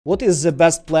What is the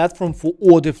best platform for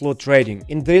order flow trading?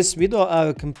 In this video, I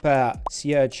will compare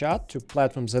CI Chart to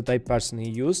platforms that I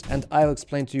personally use, and I'll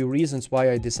explain to you reasons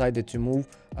why I decided to move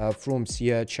from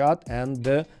CI Chart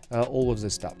and all of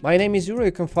this stuff. My name is Yuri,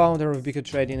 co-founder of Bigger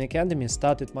Trading Academy.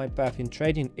 Started my path in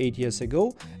trading 8 years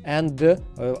ago, and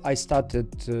I started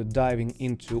diving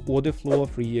into order flow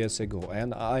 3 years ago,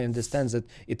 and I understand that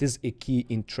it is a key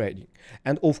in trading.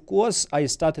 And of course, I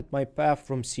started my path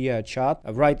from CI Chart.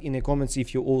 Write in the comments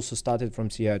if you also started from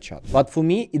CI Chart. But for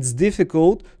me, it's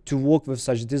difficult to work with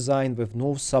such design with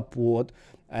no support.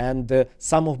 And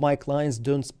some of my clients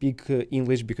don't speak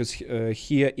English because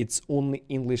here it's only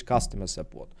English customer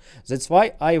support. That's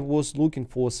why I was looking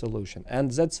for a solution,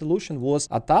 and that solution was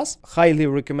Atas. Highly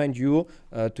recommend you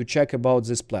to check about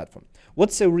this platform.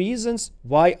 What's the reasons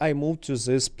why I moved to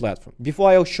this platform? Before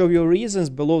I'll show you reasons,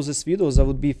 below this video there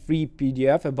would be free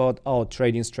PDF about our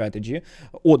trading strategy,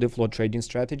 order flow trading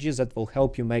strategies that will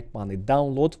help you make money.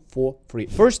 Download for free.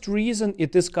 First reason,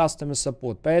 it is customer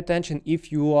support. Pay attention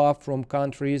if you are from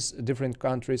different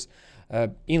countries,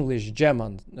 English,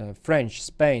 German, French,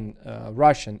 Spain,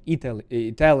 Russian,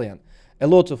 Italian, a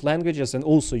lot of languages, and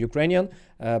also Ukrainian.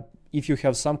 If you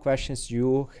have some questions,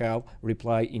 you have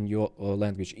reply in your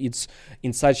language. It's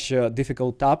in such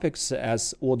difficult topics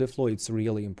as order flow, it's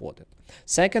really important.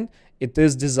 Second, it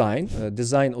is design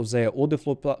of the order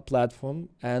flow platform,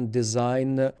 and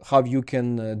design how you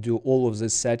can do all of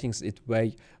these settings. It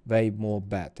way more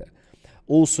better.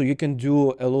 Also, you can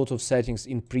do a lot of settings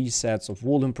in presets of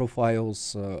volume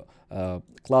profiles,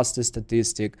 cluster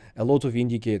statistic, a lot of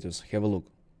indicators. Have a look.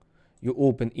 You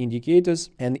open indicators,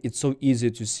 and it's so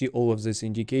easy to see all of these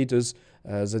indicators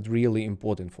that really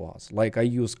important for us. Like I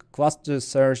use cluster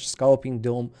search, scalping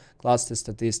DOM, cluster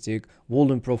statistic,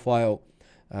 volume profile,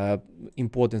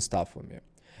 important stuff for me.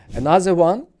 Another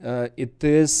one, it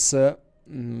is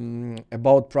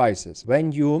about prices.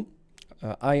 When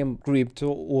I am crypto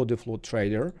order flow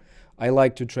trader. I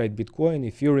like to trade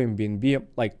Bitcoin, Ethereum, BNB,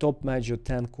 like top major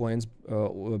 10 coins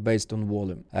based on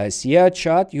volume. CI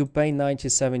Chart, you pay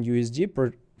 97 USD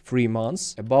per 3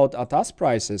 months. About Atas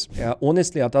prices,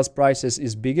 honestly, Atas prices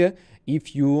is bigger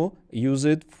if you use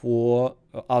it for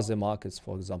other markets,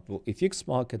 for example, FX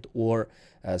market or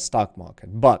stock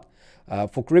market. But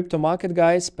for crypto market,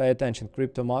 guys, pay attention,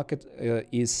 crypto market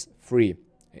is free,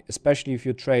 especially if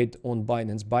you trade on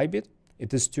Binance Bybit.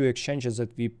 It is 2 exchanges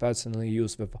that we personally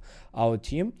use with our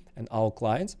team and our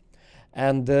clients.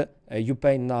 And you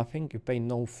pay nothing, you pay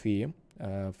no fee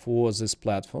for this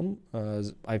platform.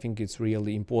 I think it's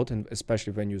really important,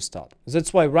 especially when you start.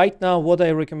 That's why right now what I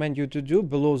recommend you to do,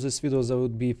 below this video there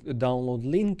would be a download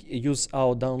link. Use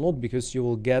our download because you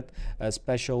will get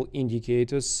special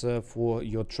indicators for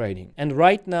your trading. And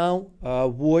right now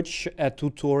watch a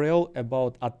tutorial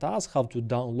about Atas, how to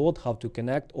download, how to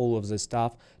connect all of the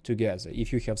stuff together.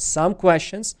 If you have some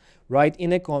questions, write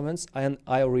in the comments and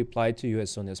I'll reply to you as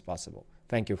soon as possible.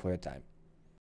 Thank you for your time.